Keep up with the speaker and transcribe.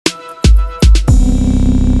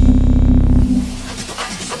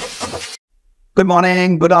Good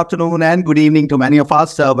morning, good afternoon, and good evening to many of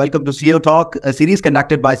us. Welcome to CEO Talk, a series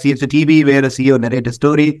conducted by CXOTV, where a CEO narrates a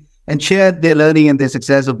story and share their learning and their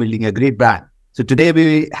success of building a great brand. So today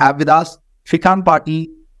we have with us Shrikant Patil,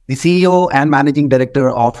 the CEO and Managing Director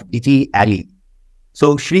of DigiAlly.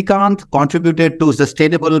 So Shrikant contributed to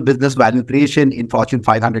sustainable business value creation in Fortune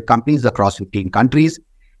 500 companies across 15 countries,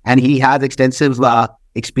 and he has extensive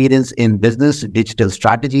experience in business, digital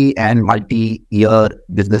strategy, and multi-year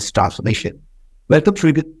business transformation. Welcome,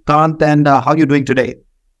 Shrikant, and how are you doing today?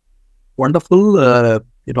 Wonderful. A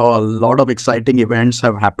lot of exciting events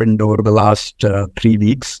have happened over the last 3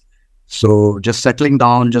 weeks. So just settling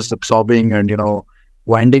down, just absorbing and,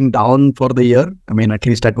 winding down for the year. I mean, at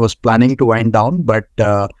least I was planning to wind down, but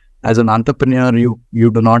as an entrepreneur,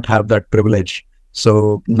 you do not have that privilege.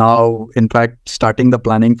 So now, in fact, starting the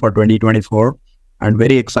planning for 2024 and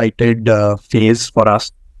very excited phase for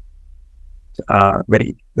us.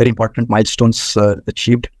 Very, very important milestones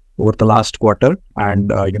achieved over the last quarter, and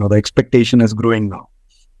the expectation is growing now.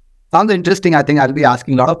 Sounds interesting. I think I'll be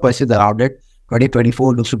asking a lot of questions around it.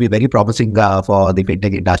 2024 looks to be very promising for the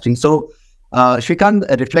fintech industry. So,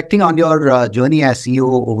 Shrikant, reflecting on your journey as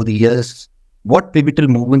CEO over the years, what pivotal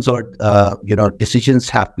movements or decisions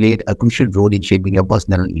have played a crucial role in shaping your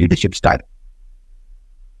personal leadership style?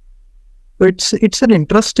 It's an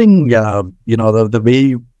interesting, the way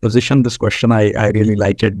you position this question, I really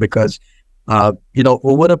like it because,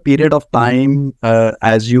 over a period of time,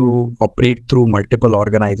 as you operate through multiple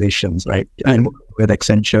organizations, right? And with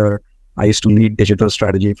Accenture, I used to lead digital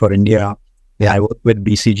strategy for India. Yeah, I worked with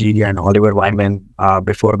BCG and Oliver Wyman.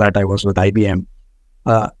 Before that, I was with IBM.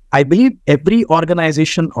 I believe every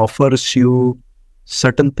organization offers you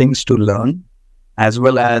certain things to learn, as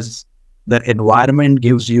well as the environment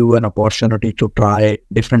gives you an opportunity to try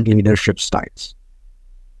different leadership styles.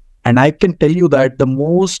 And I can tell you that the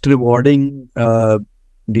most rewarding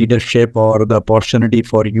leadership or the opportunity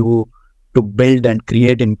for you to build and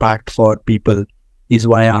create impact for people is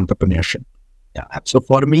via entrepreneurship. Yeah. So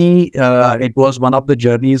for me, it was one of the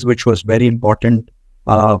journeys which was very important.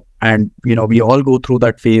 And, we all go through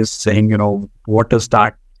that phase saying, what is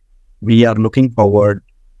that we are looking forward.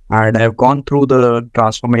 And I've gone through the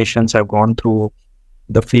transformations. I've gone through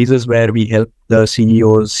the phases where we help the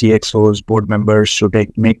CEOs, CXOs, board members to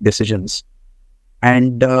make decisions.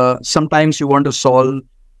 And sometimes you want to solve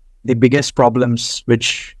the biggest problems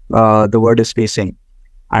which the world is facing.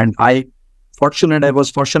 And I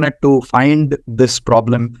was fortunate to find this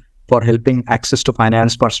problem for helping access to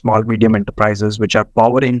finance for small, medium enterprises, which are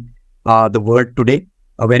powering the world today.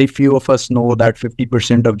 Very few of us know that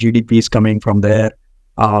 50% of GDP is coming from there.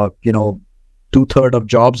 2/3 of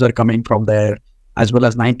jobs are coming from there, as well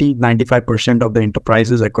as 95% of the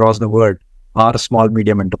enterprises across the world are small,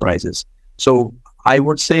 medium enterprises. So I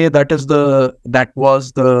would say that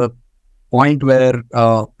was the point where,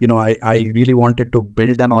 I really wanted to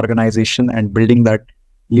build an organization and building that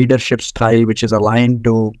leadership style, which is aligned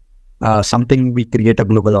to something we create a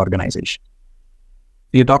global organization.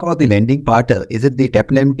 You talk about the lending part. Is it the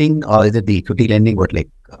debt lending or is it the equity lending?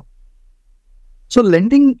 So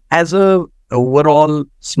lending as a overall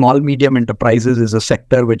small, medium enterprises is a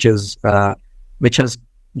sector which has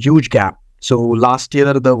huge gap. So last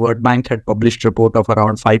year, the World Bank had published a report of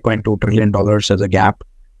around $5.2 trillion as a gap.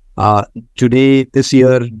 Today, this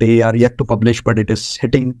year, they are yet to publish, but it is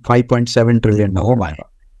hitting $5.7 trillion. Oh my God.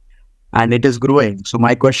 And it is growing. So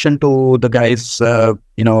my question to the guys, who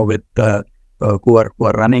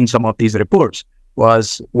are running some of these reports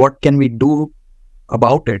was, what can we do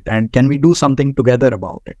about it, and can we do something together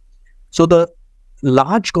about it? So the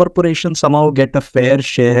large corporations somehow get a fair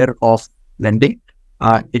share of lending.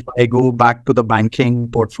 If I go back to the banking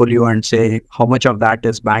portfolio and say how much of that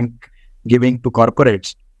is bank giving to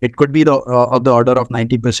corporates, it could be of the order of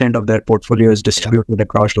 90% of their portfolio is distributed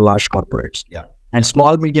across the large corporates. Yeah. And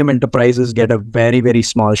small, medium enterprises get a very, very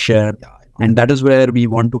small share. Yeah. And that is where we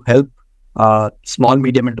want to help small,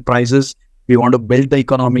 medium enterprises. We want to build the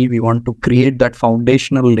economy. We want to create that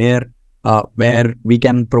foundational layer where we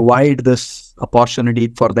can provide this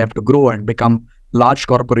opportunity for them to grow and become large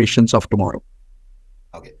corporations of tomorrow.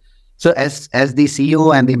 Okay. So as the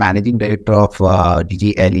CEO and the Managing Director of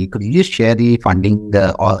DigiAlly, could you just share the funding,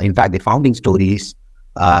 or in fact the founding stories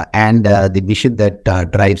and the mission that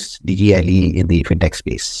drives DigiAlly in the fintech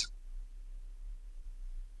space?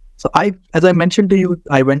 So as I mentioned to you,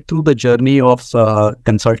 I went through the journey of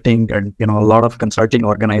consulting, and a lot of consulting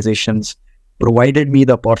organizations provided me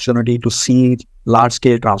the opportunity to see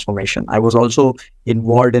large-scale transformation. I was also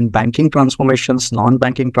involved in banking transformations,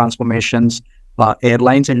 non-banking transformations,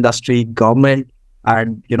 airlines industry, government,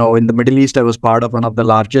 And, in the Middle East, I was part of one of the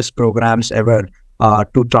largest programs ever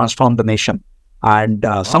to transform the nation. And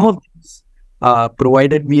some of these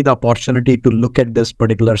provided me the opportunity to look at this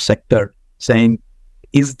particular sector, saying,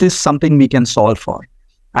 is this something we can solve for?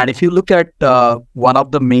 And if you look at one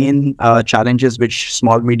of the main challenges which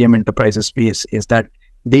small, medium enterprises face is that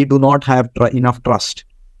they do not have enough trust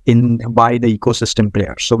by the ecosystem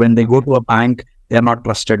players. So when they go to a bank, they are not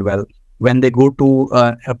trusted well. When they go to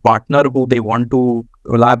a partner who they want to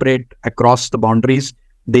collaborate across the boundaries,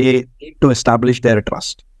 they need to establish their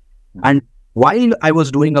trust. And while I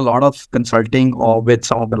was doing a lot of consulting with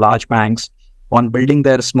some of the large banks on building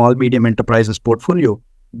their small, medium enterprises portfolio,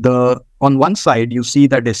 on one side, you see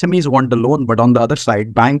that SMEs want the loan, but on the other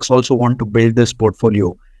side, banks also want to build this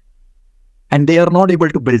portfolio. And they are not able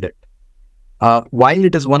to build it. While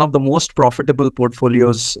it is one of the most profitable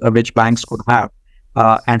portfolios which banks could have,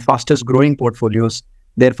 and fastest growing portfolios,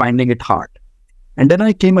 they're finding it hard. And then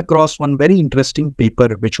I came across one very interesting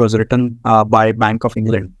paper which was written by Bank of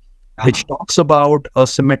England, which talks about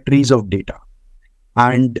asymmetries of data.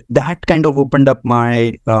 And that kind of opened up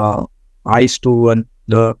my eyes to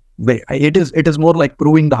the way. It is more like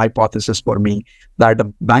proving the hypothesis for me that the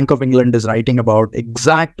Bank of England is writing about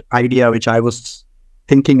exact idea which I was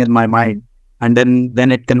thinking in my mind. And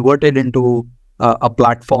then it converted into a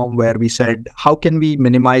platform where we said, how can we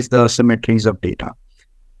minimize the asymmetries of data,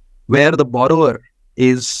 where the borrower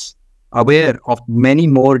is aware of many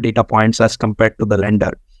more data points as compared to the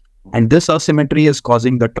lender. And this asymmetry is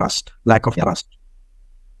causing the lack of trust.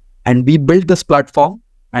 And we built this platform,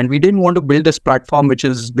 and we didn't want to build this platform which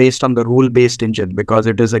is based on the rule-based engine, because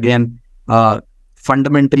it is, again,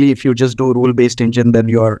 fundamentally, if you just do rule-based engine, then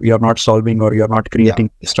you're not solving, or you're not creating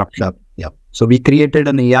structure. So we created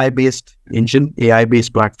an AI-based engine,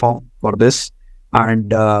 AI-based platform for this.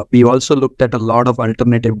 And we also looked at a lot of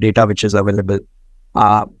alternative data which is available.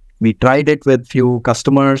 We tried it with few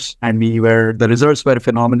customers, and the results were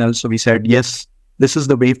phenomenal. So we said, yes, this is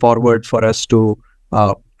the way forward for us to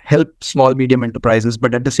help small, medium enterprises,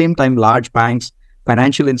 but at the same time, large banks,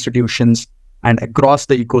 financial institutions, and across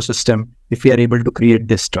the ecosystem, if we are able to create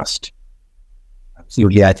this trust.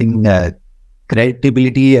 Absolutely. I think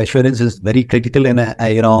credibility assurance is very critical. And,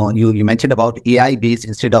 you mentioned about AI-based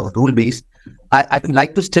instead of rule-based. I'd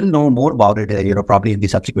like to still know more about it, probably in the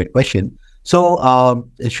subsequent question. So,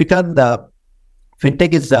 Shrikant,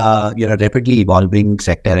 Fintech is, a rapidly evolving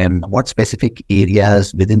sector. And what specific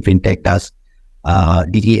areas within Fintech does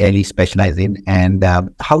DigiAlly specialize in? And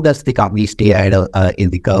how does the company stay ahead in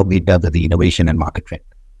the curve in terms of the innovation and market trend?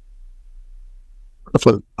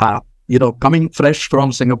 Wonderful. Coming fresh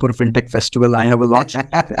from Singapore Fintech Festival, I have a lot.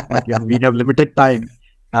 We have limited time.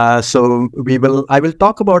 So I will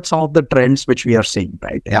talk about some of the trends which we are seeing,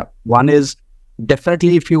 right? Yeah. One is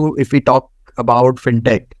definitely if we talk about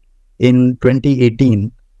Fintech in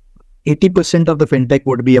 2018, 80% of the Fintech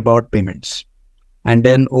would be about payments. And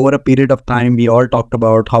then over a period of time, we all talked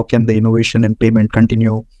about how can the innovation in payment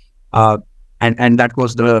continue. And that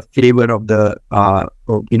was the flavor of the,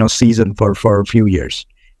 season for a few years.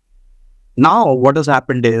 Now, what has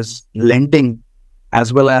happened is lending,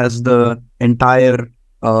 as well as the entire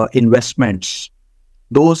investments,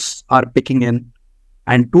 those are picking in.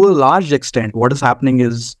 And to a large extent, what is happening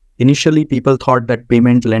is initially people thought that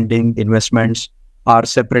payment, lending, investments are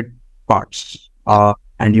separate parts,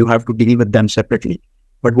 and you have to deal with them separately.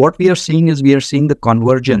 But what we are seeing is the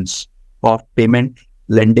convergence of payment,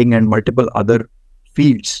 lending, and multiple other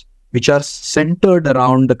fields which are centered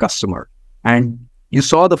around the customer. And you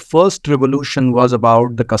saw the first revolution was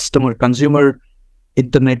about the consumer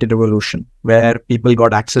internet revolution, where people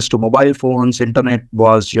got access to mobile phones. Internet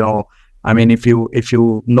was, if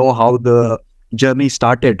you know how the journey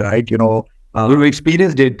started, right? We've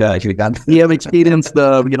experienced it, Shrikant. We have experienced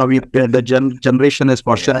the generation is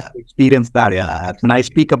for sure experienced that. Yeah. And I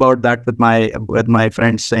speak about that with my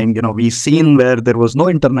friends, saying, we've seen where there was no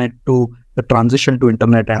internet to the transition to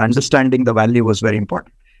internet, and understanding the value was very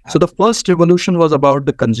important. So the first revolution was about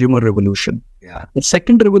the consumer revolution. Yeah. The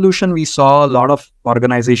second revolution, we saw a lot of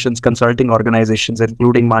organizations, consulting organizations,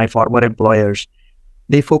 including my former employers,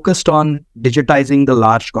 they focused on digitizing the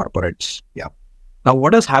large corporates. Yeah. Now,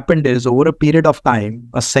 what has happened is over a period of time,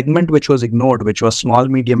 a segment which was ignored, which was small,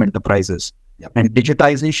 medium enterprises, and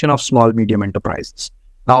digitization of small, medium enterprises.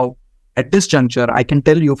 Now, at this juncture, I can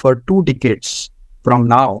tell you for 2 decades from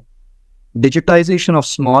now, digitization of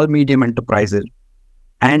small, medium enterprises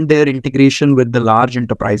and their integration with the large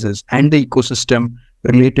enterprises and the ecosystem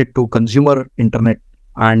related to consumer internet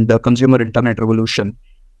and the consumer internet revolution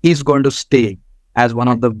is going to stay as one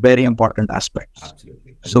of the very important aspects.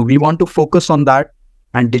 Absolutely. So we want to focus on that.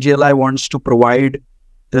 and DigiAlly wants to provide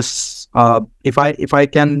this. If I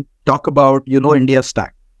can talk about, India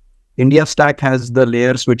Stack. India Stack has the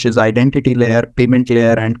layers, which is identity layer, payment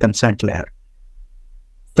layer, and consent layer.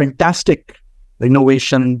 Fantastic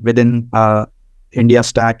innovation within India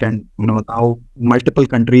Stack, and now multiple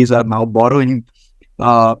countries are now borrowing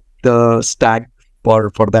the stack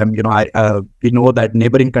for them. We know that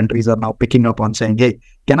neighboring countries are now picking up on saying, "Hey,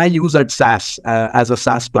 can I use that SaaS as a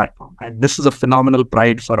SaaS platform?" And this is a phenomenal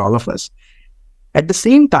pride for all of us. At the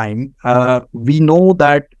same time, we know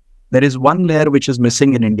that there is one layer which is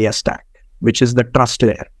missing in India Stack, which is the trust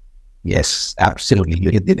layer. Yes, absolutely.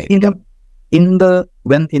 You hit the nail.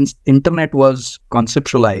 When internet was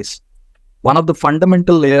conceptualized, one of the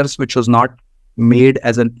fundamental layers which was not made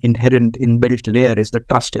as an inherent inbuilt layer is the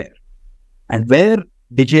trust layer. And where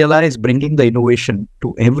DigiAlly is bringing the innovation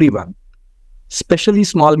to everyone, especially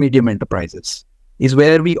small, medium enterprises, is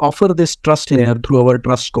where we offer this trust layer through our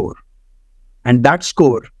trust score. And that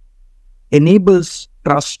score enables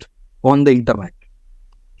trust on the internet.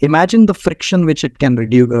 Imagine the friction which it can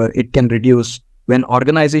reduce when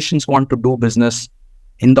organizations want to do business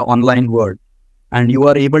in the online world, and you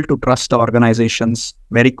are able to trust the organizations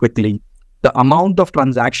very quickly. The amount of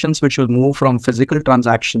transactions which will move from physical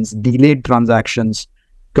transactions, delayed transactions,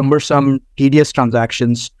 cumbersome, tedious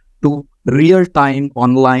transactions to real-time,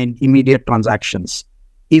 online, immediate transactions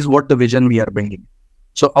is what the vision we are bringing.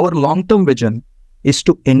 So our long-term vision is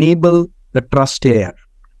to enable the trust layer,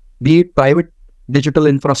 be it private digital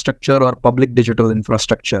infrastructure or public digital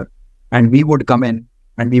infrastructure. And we would come in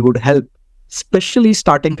and we would help, especially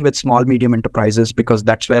starting with small, medium enterprises, because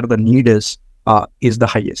that's where the need is the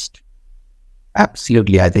highest.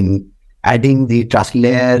 Absolutely. I think adding the trust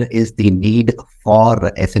layer is the need for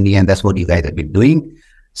SME, and that's what you guys have been doing.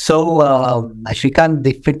 So, Shrikant,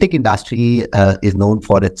 the fintech industry is known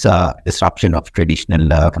for its disruption of traditional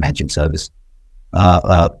financial service.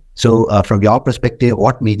 So, from your perspective,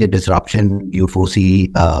 what major disruption you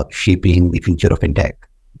foresee shaping the future of fintech?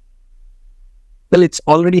 Well, it's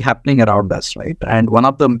already happening around us, right? And one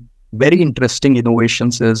of the very interesting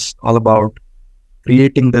innovations is all about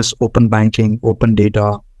creating this open banking, open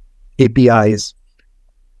data, APIs.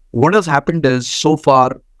 What has happened is, so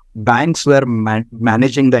far, banks were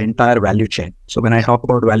managing the entire value chain. So when I talk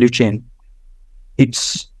about value chain,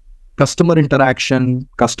 it's customer interaction,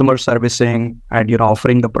 customer servicing, and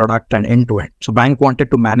offering the product and end to end. So bank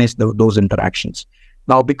wanted to manage those interactions.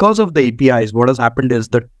 Now, because of the APIs, what has happened is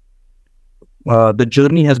that the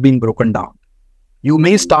journey has been broken down. You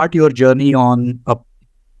may start your journey on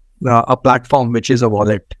a platform which is a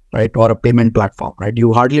wallet, right, or a payment platform, right?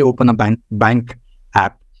 You hardly open a bank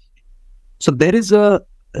app. So there is a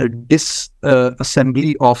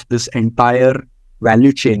disassembly of this entire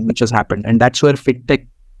value chain which has happened, and that's where fintech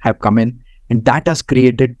have come in, and that has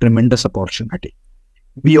created tremendous opportunity.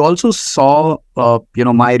 We also saw,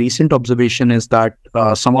 my recent observation is that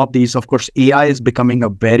some of these, of course, AI is becoming a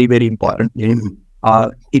very, very important game.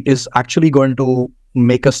 It is actually going to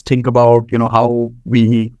make us think about, how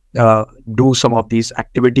we do some of these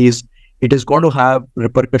activities. It is going to have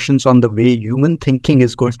repercussions on the way human thinking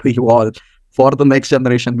is going to evolve for the next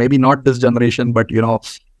generation. Maybe not this generation, but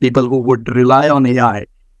people who would rely on AI,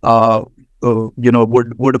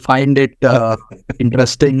 would find it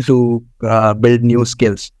interesting to build new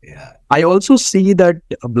skills. Yeah. I also see that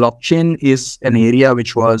blockchain is an area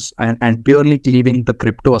which was, and purely leaving the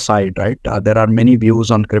crypto aside, right? There are many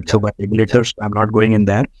views on crypto by regulators. I'm not going in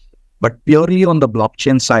there. But purely on the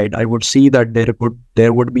blockchain side, I would see that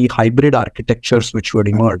there would be hybrid architectures which would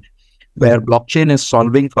emerge, where blockchain is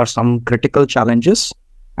solving for some critical challenges,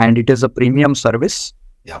 and it is a premium service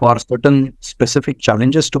for certain specific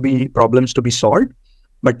problems to be solved.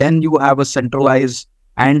 But then you have a centralized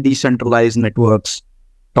and decentralized networks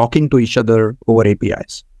talking to each other over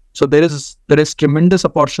APIs. So there is tremendous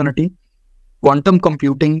opportunity. Quantum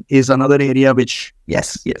computing is another area which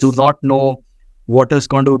do not know what it is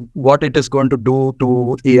going to do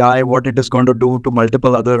to AI, what it is going to do to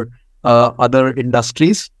multiple other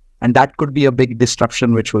industries, and that could be a big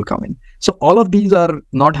disruption which will come in. So all of these are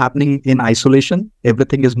not happening in isolation.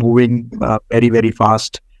 Everything is moving very, very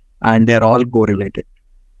fast, and they're all correlated.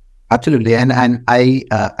 Absolutely, and I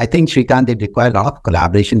think, Shrikant, it requires a lot of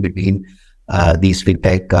collaboration between these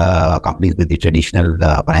fintech companies with the traditional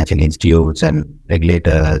financial institutes and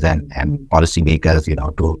regulators and policymakers,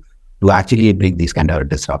 to actually bring these kind of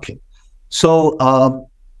disruption. So,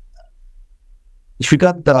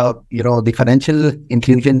 Shrikant, the financial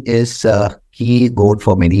inclusion is a key goal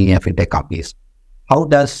for many fintech companies. How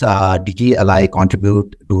does DigiAlly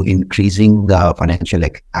contribute to increasing the financial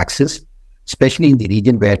access especially in the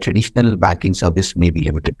region where traditional banking service may be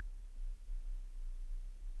limited?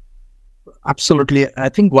 Absolutely. I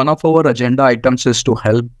think one of our agenda items is to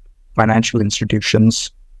help financial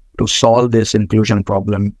institutions to solve this inclusion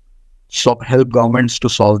problem, so help governments to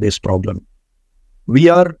solve this problem. We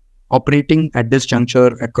are operating at this juncture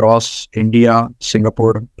across India,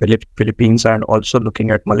 Singapore, Philippines, and also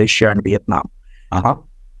looking at Malaysia and Vietnam.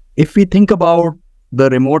 If we think about the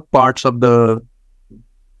remote parts of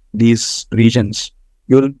these regions,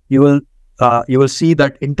 you will see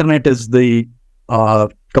that internet is the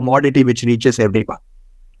commodity which reaches everyone,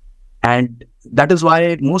 and that is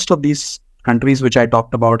why most of these countries which I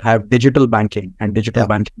talked about have digital banking and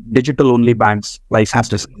digital only banks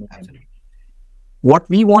licensed. What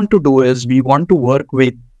we want to do is we want to work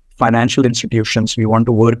with financial institutions. We want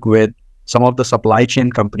to work with some of the supply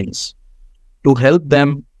chain companies to help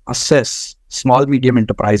them assess small, medium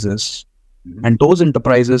enterprises. And those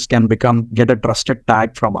enterprises can get a trusted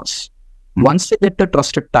tag from us. Once they get the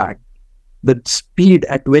trusted tag, the speed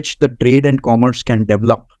at which the trade and commerce can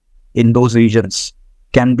develop in those regions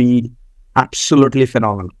can be absolutely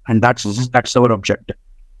phenomenal. And that's our objective.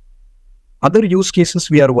 Other use cases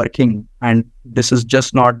we are working, and this is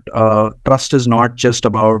just not, trust is not just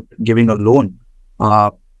about giving a loan.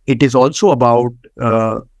 It is also about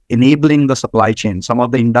enabling the supply chain. Some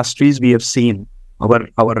of the industries we have seen,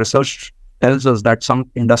 our research tells us that some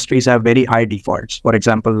industries have very high defaults. For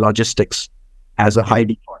example, logistics has a high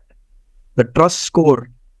default. The trust score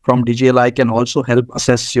from DigiAlly can also help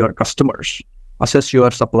assess your customers, assess your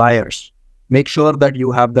suppliers, make sure that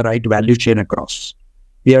you have the right value chain across.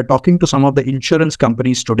 We are talking to some of the insurance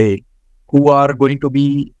companies today who are going to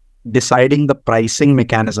be deciding the pricing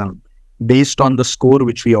mechanism based on the score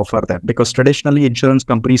which we offer them, because traditionally insurance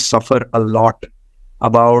companies suffer a lot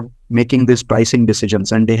about making these pricing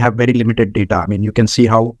decisions and they have very limited data. I mean, you can see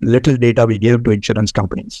how little data we give to insurance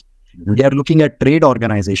companies. We are looking at trade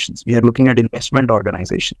organizations. We are looking at investment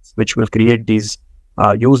organizations, which will create these,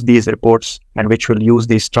 use these reports and which will use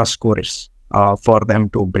these trust scores for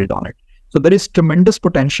them to build on it. So there is tremendous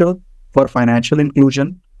potential for financial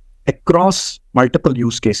inclusion across multiple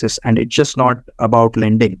use cases, and it's just not about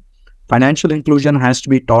lending. Financial inclusion has to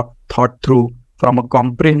be thought through from a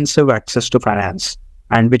comprehensive access to finance,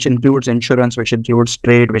 and which includes insurance, which includes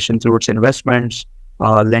trade, which includes investments,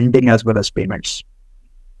 lending, as well as payments.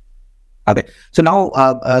 Okay. So now,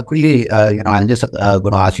 quickly, I'm just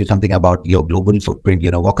going to ask you something about your global footprint.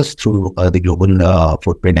 Walk us through the global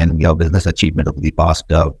footprint and your business achievement over the past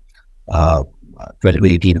 12 to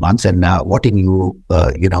 18 months, and what in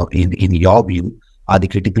your view are the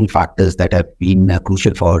critical factors that have been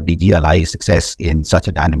crucial for DigiAlly's success in such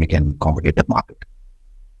a dynamic and competitive market?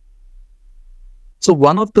 So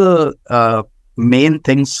one of the main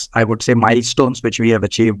things, I would say, milestones which we have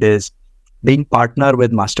achieved is being partner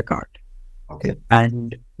with MasterCard. Okay.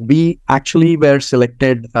 And we actually were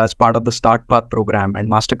selected as part of the Start Path program, and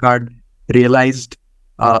MasterCard realized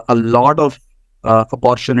a lot of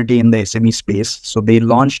opportunity in the SME space. So they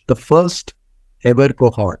launched the first ever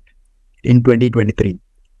cohort in 2023.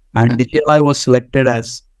 And DigiAlly was selected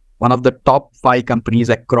as one of the top 5 companies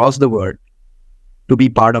across the world to be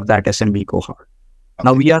part of that SMB cohort. Okay.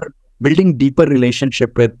 Now we are building deeper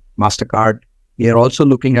relationship with MasterCard. We are also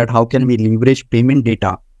looking at how can we leverage payment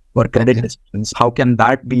data for credit decisions. How can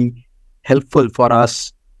that be helpful for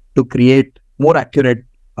us to create more accurate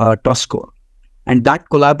trust score? And that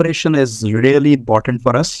collaboration is really important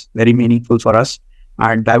for us, very meaningful for us.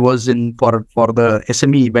 And I was in for the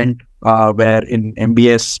SME event where in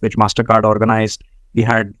MBS, which MasterCard organized, we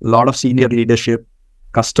had a lot of senior leadership,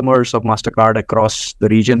 customers of MasterCard across the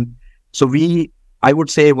region. So I would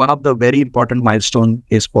say one of the very important milestone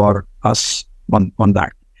is for us on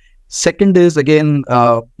that. Second is, again,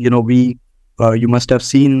 you must have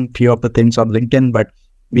seen few of the things on LinkedIn, but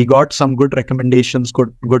we got some good recommendations,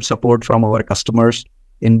 good support from our customers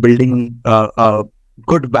in building a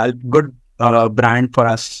good brand for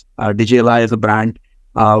us. DigiAlly is a brand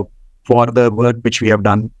for the work which we have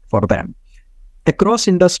done for them. Across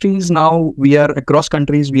industries now, across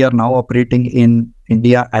countries, we are now operating in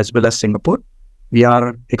India as well as Singapore. We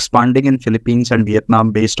are expanding in Philippines and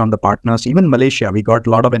Vietnam based on the partners. Even Malaysia, we got a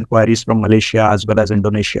lot of inquiries from Malaysia as well as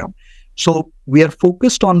Indonesia. So we are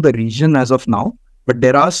focused on the region as of now, but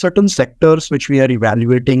there are certain sectors which we are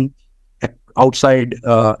evaluating outside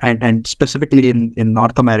and specifically in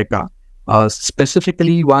North America.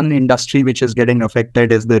 Specifically, one industry which is getting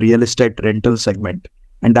affected is the real estate rental segment.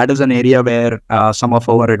 And that is an area where some of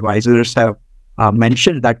our advisors have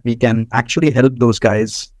mentioned that we can actually help those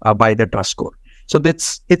guys by the trust score. So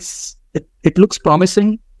it looks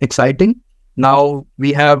promising, exciting. Now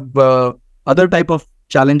we have other type of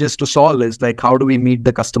challenges to solve is like, how do we meet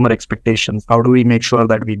the customer expectations? How do we make sure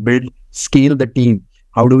that we scale the team?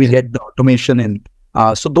 How do we get the automation in?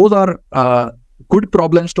 So those are good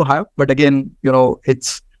problems to have. But again,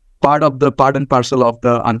 it's part and parcel of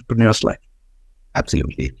the entrepreneur's life.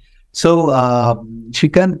 Absolutely. So,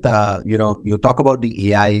 Shrikant, you talk about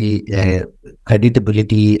the AI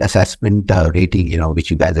creditability assessment rating, which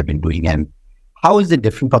you guys have been doing, and how is it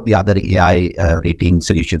different from the other AI rating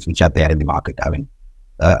solutions which are there in the market? I mean,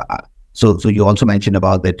 so you also mentioned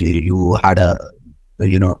about that you had a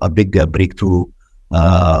big breakthrough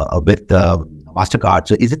with MasterCard.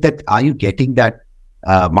 So, is it that are you getting that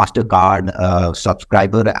MasterCard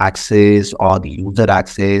subscriber access or the user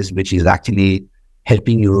access, which is actually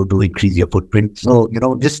helping you to increase your footprint? So,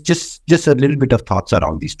 just a little bit of thoughts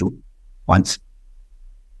around these two once.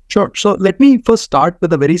 Sure. So let me first start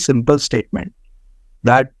with a very simple statement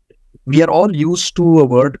that we are all used to a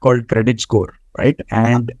word called credit score, right?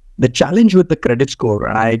 And the challenge with the credit score,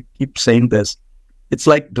 and I keep saying this, it's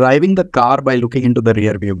like driving the car by looking into the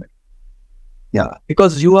rear view mirror. Yeah.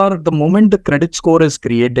 Because the moment the credit score is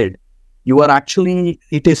created,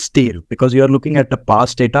 it is stale because you are looking at the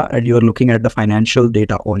past data and you are looking at the financial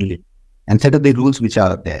data only. And set of the rules which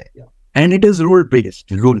are there. Yeah. And it is rule-based.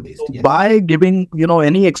 So yes. By giving,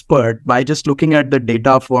 any expert, by just looking at the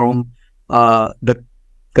data from the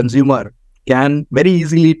consumer can very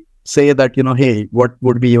easily say that, hey, what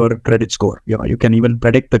would be your credit score? You can even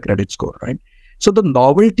predict the credit score, right? So the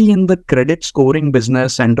novelty in the credit scoring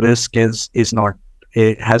business and risk has not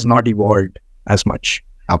evolved as much.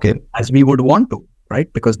 Okay. As we would want to,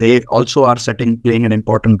 right? Because they also are playing an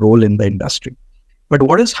important role in the industry. But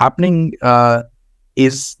what is happening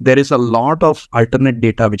is there is a lot of alternate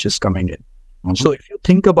data which is coming in. Mm-hmm. So if you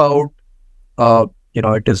think about,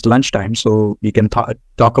 it is lunchtime, so we can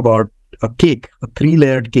talk about a cake, a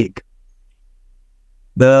 3-layered cake.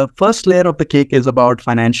 The first layer of the cake is about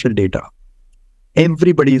financial data.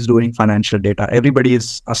 Everybody is doing financial data. Everybody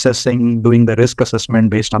is doing the risk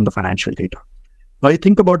assessment based on the financial data. Now you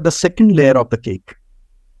think about the second layer of the cake,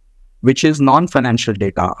 which is non-financial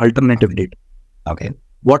data, alternative data. Okay.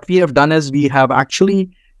 What we have done is we have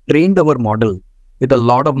actually trained our model with a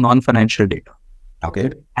lot of non-financial data.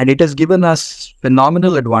 Okay. And it has given us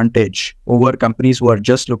phenomenal advantage over companies who are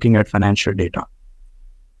just looking at financial data.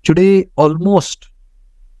 Today, almost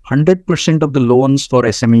 100% of the loans for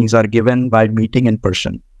SMEs are given by meeting in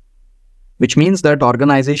person, which means that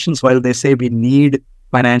organizations, while they say we need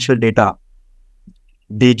financial data,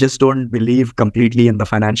 they just don't believe completely in the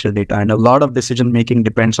financial data. And a lot of decision making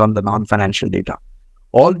depends on the non-financial data.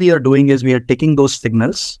 All we are doing is we are taking those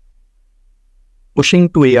signals, pushing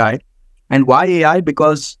to AI. And why AI?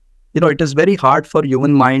 Because, it is very hard for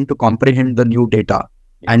human mind to comprehend the new data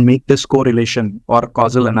and make this correlation or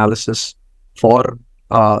causal analysis for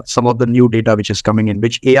some of the new data which is coming in,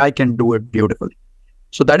 which AI can do it beautifully.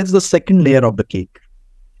 So that is the second layer of the cake.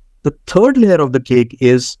 The third layer of the cake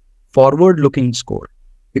is forward-looking score.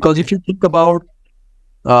 Because if you think about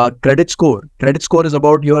credit score is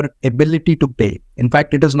about your ability to pay. In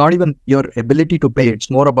fact, it is not even your ability to pay. It's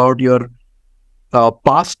more about your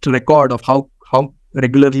past record of how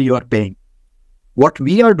regularly you are paying. What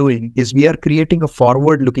we are doing is we are creating a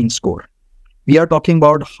forward-looking score. We are talking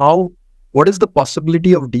about what is the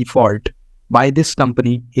possibility of default by this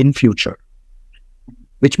company in future,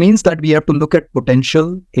 which means that we have to look at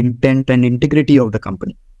potential, intent, and integrity of the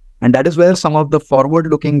company. And that is where some of the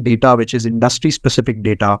forward-looking data, which is industry-specific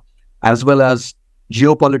data, as well as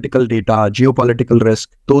geopolitical data, geopolitical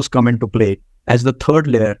risk, those come into play as the third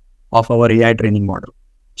layer of our AI training model.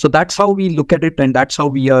 So that's how we look at it, and that's how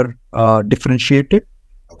we are differentiated.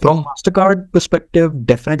 Okay. From MasterCard perspective,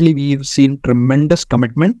 definitely we've seen tremendous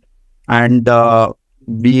commitment, and I'm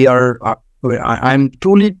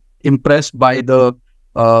truly impressed by the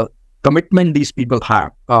commitment these people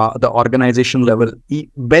have, the organization level,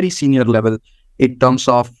 very senior level, in terms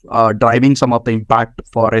of driving some of the impact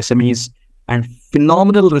for SMEs, and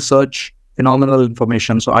phenomenal research, phenomenal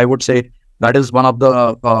information. So I would say that is one of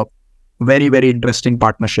the very, very interesting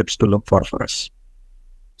partnerships to look for us.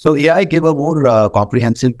 So AI give a more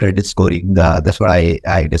comprehensive credit scoring. That's what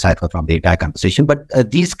I deciphered from the entire conversation. But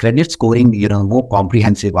these credit scoring, more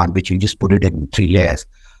comprehensive one, which you just put it in 3 layers,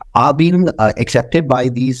 are being accepted by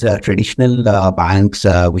these traditional banks,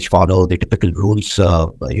 which follow the typical rules,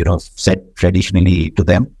 set traditionally to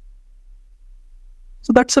them.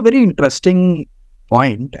 So that's a very interesting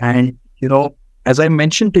point. And, as I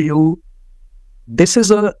mentioned to you, this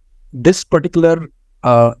particular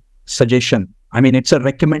suggestion, it's a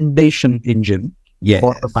recommendation engine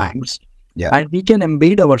for the banks. Yeah. And we can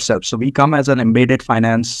embed ourselves. So we come as an embedded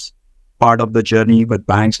finance part of the journey with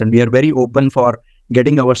banks, and we are very open for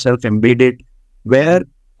getting ourselves embedded where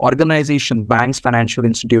organization, banks, financial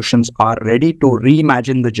institutions are ready to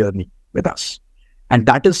reimagine the journey with us. And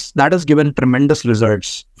that has given tremendous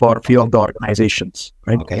results for a few of the organizations,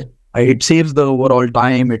 right? Okay. It saves the overall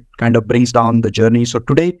time. It kind of brings down the journey. So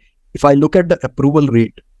today, if I look at the approval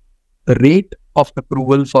rate, the rate of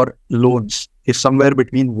approval for loans is somewhere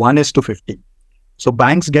between 1:50. So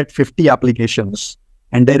banks get 50 applications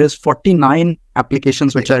and there is 49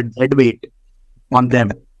 applications which are dead weight on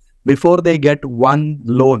them before they get one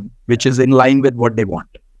loan, which is in line with what they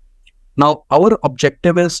want. Now, our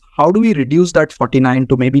objective is how do we reduce that 49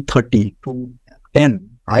 to maybe 30 to 10,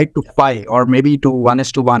 right? To 5 or maybe to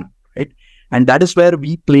 1:1, right? And that is where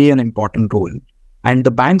we play an important role. And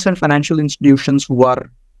the banks and financial institutions who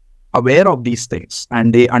are aware of these things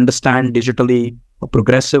and they understand digitally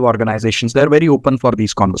progressive organizations, they're very open for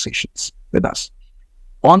these conversations with us.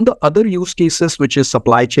 On the other use cases, which is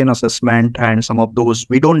supply chain assessment and some of those,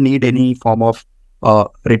 we don't need any form of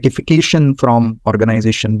ratification from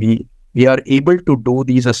organization. We are able to do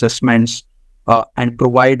these assessments and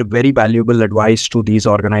provide very valuable advice to these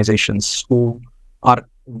organizations who are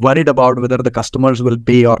worried about whether the customers will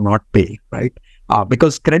pay or not pay, right?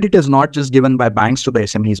 Because credit is not just given by banks to the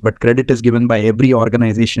SMEs, but credit is given by every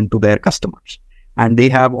organization to their customers. And they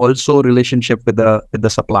have also relationship with the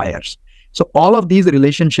suppliers. So all of these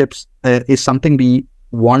relationships is something we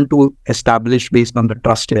want to establish based on the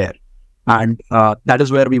trust there. And that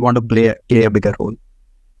is where we want to play a bigger role.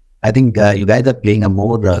 I think you guys are playing a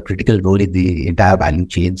more critical role in the entire value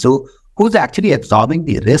chain. So who's actually absorbing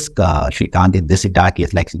the risk, Shrikant, in this entire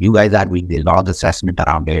case? Like you guys are doing a lot of assessment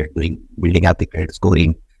around it, building up the credit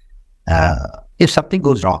scoring. If something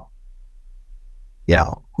goes wrong,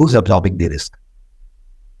 who's absorbing the risk?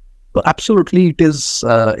 So absolutely, it's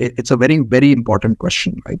a very, very important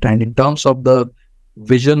question, right? And in terms of the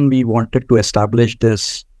vision, we wanted to establish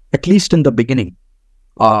this, at least in the beginning,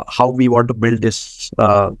 how we want to build this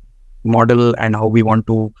model and how we want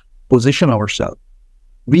to position ourselves.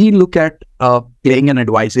 We look at playing an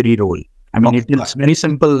advisory role. I mean, it's very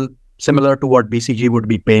simple, similar to what BCG would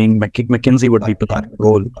be paying, McKinsey would be playing a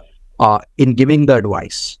role in giving the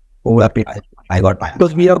advice. I got my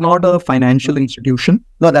because we are not a financial institution.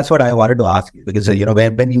 No, that's what I wanted to ask you, because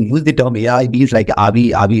when you use the term AI, it means like are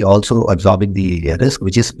we also absorbing the risk,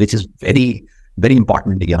 which is very, very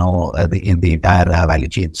important, in the entire value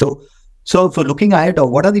chain. So for looking at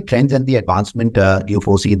what are the trends and the advancement you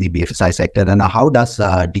foresee in the BFSI sector, and how does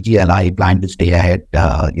DigiAlly plan to stay ahead,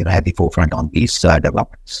 at the forefront on these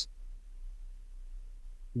developments?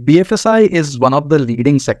 BFSI is one of the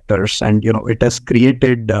leading sectors, and it has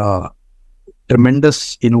created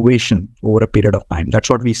tremendous innovation over a period of time. That's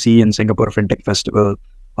what we see in Singapore Fintech Festival.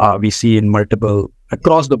 We see in multiple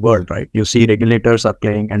across the world, right? You see regulators are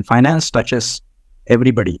playing, and finance touches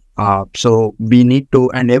everybody. So we need to,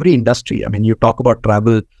 and every industry. I mean, you talk about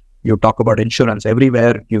travel, you talk about insurance.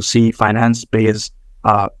 Everywhere you see finance plays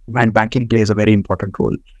and banking plays a very important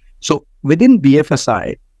role. So within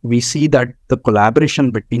BFSI, we see that the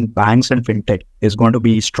collaboration between banks and fintech is going to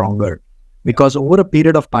be stronger. Because over a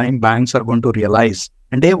period of time, banks are going to realize,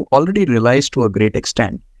 and they have already realized to a great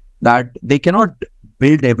extent, that they cannot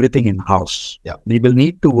build everything in-house. Yeah. They will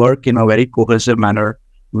need to work in a very cohesive manner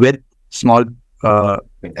with small,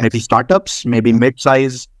 maybe startups, maybe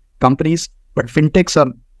mid-size companies, but fintechs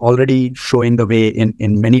are already showing the way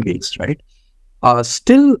in many ways, right?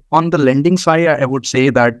 Still on the lending side, I would say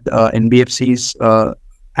that NBFCs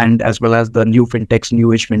and as well as the new fintechs,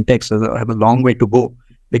 newish fintechs have a long way to go.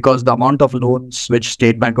 Because the amount of loans which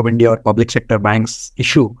State Bank of India or public sector banks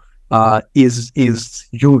issue is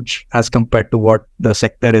huge as compared to what the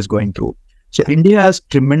sector is going through. So India has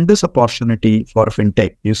tremendous opportunity for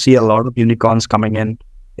fintech. You see a lot of unicorns coming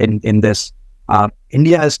in this.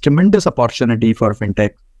 India has tremendous opportunity for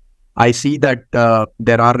fintech. I see that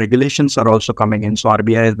there are regulations are also coming in. So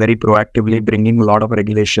RBI is very proactively bringing a lot of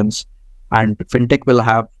regulations, and fintech will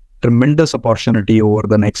have tremendous opportunity over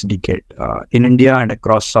the next decade in India and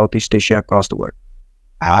across Southeast Asia, across the world.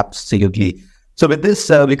 Absolutely. So with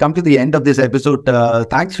this, we come to the end of this episode.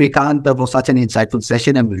 Thanks, Shrikant, for such an insightful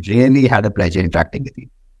session, and we really had a pleasure interacting with you.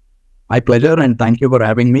 My pleasure, and thank you for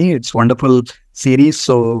having me. It's a wonderful series,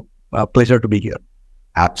 so pleasure to be here.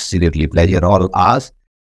 Absolutely. Pleasure all ours.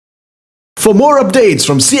 For more updates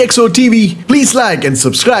from CXO TV, please like and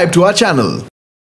subscribe to our channel.